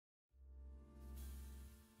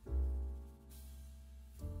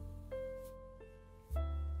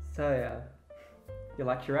So, you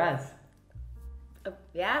like Charlize?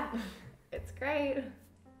 Yeah, it's great.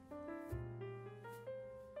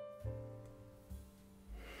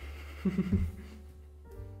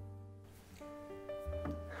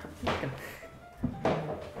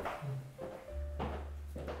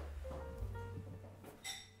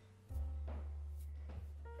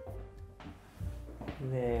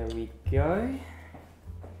 There we go.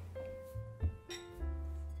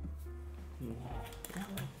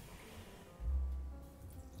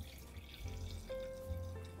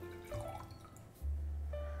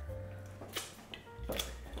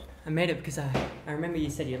 I made it because I remember you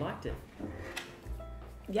said you liked it.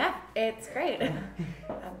 Yeah, it's great.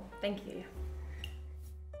 Thank you.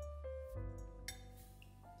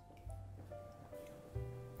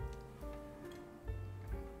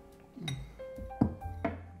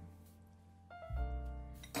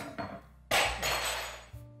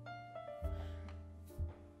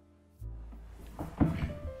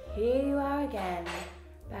 Here you are again,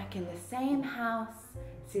 back in the same house,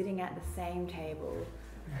 sitting at the same table.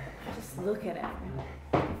 Just look at him.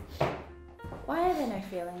 Why are there no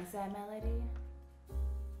feelings there, Melody?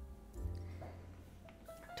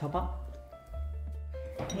 Top up?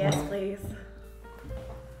 Yes, please.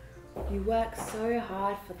 You work so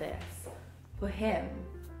hard for this, for him.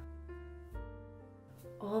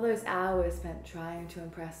 All those hours spent trying to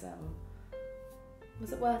impress him.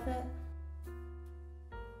 Was it worth it?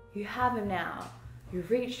 You have him now. You've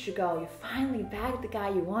reached your goal. You finally bagged the guy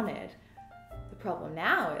you wanted. The problem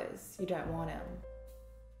now is you don't want him.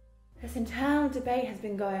 This internal debate has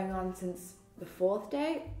been going on since the 4th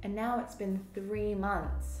date, and now it's been 3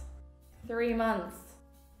 months. 3 months.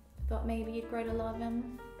 Thought maybe you'd grow to love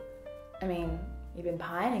him. I mean, you've been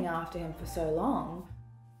pining after him for so long.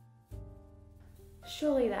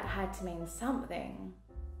 Surely that had to mean something.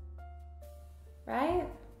 Right?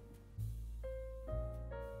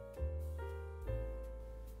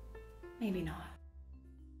 Maybe not.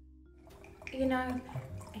 You know,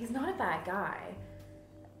 he's not a bad guy.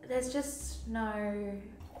 There's just no,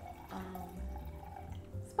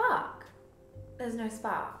 spark. There's no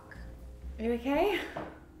spark. Are you okay?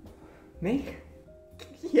 Me?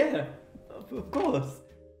 Yeah, of course.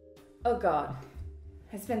 Oh God,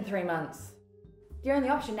 it's been 3 months. The only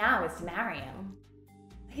option now is to marry him.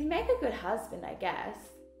 He'd make a good husband, I guess.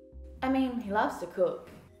 I mean, he loves to cook,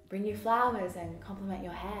 bring you flowers and compliment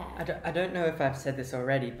your hair. I don't know if I've said this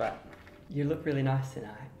already, but you look really nice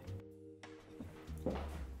tonight.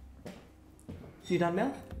 You done,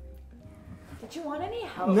 Mel? Did you want any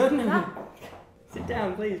help No, with no, that? no. Sit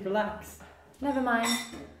down, please, relax. Never mind.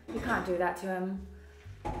 You can't do that to him.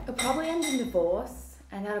 It'll probably end in divorce,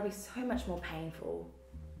 and that'll be so much more painful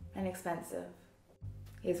and expensive.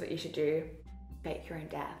 Here's what you should do. Fake your own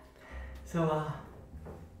death. So,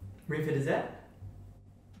 room for dessert?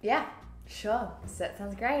 Yeah, sure. That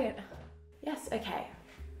sounds great. Yes, okay.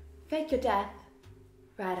 Fake your death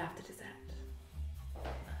right after dessert.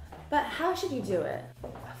 But how should you do it?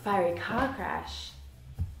 A fiery car crash?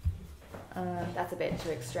 That's a bit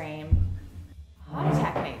too extreme. Heart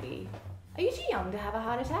attack, maybe. Are you too young to have a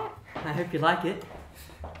heart attack? I hope you like it.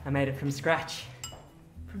 I made it from scratch.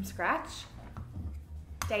 From scratch?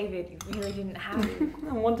 David, you really didn't have to.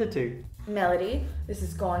 I wanted to. Melody, this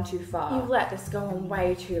has gone too far. You've let this go on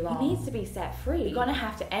way too long. He needs to be set free. You're gonna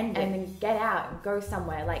have to end it and then get out and go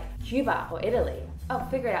somewhere like Cuba or Italy. I'll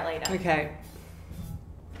figure it out later. Okay.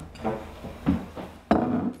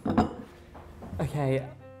 Okay.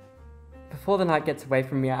 Before the night gets away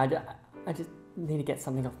from me, I just need to get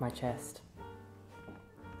something off my chest.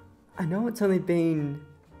 I know it's only been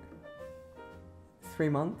 3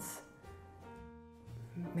 months.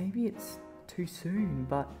 Maybe it's too soon,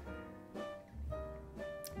 but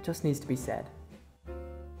it just needs to be said.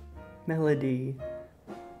 Melody,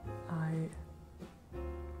 I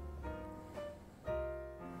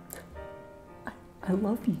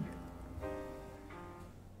love you.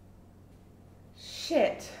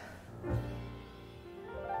 Shit.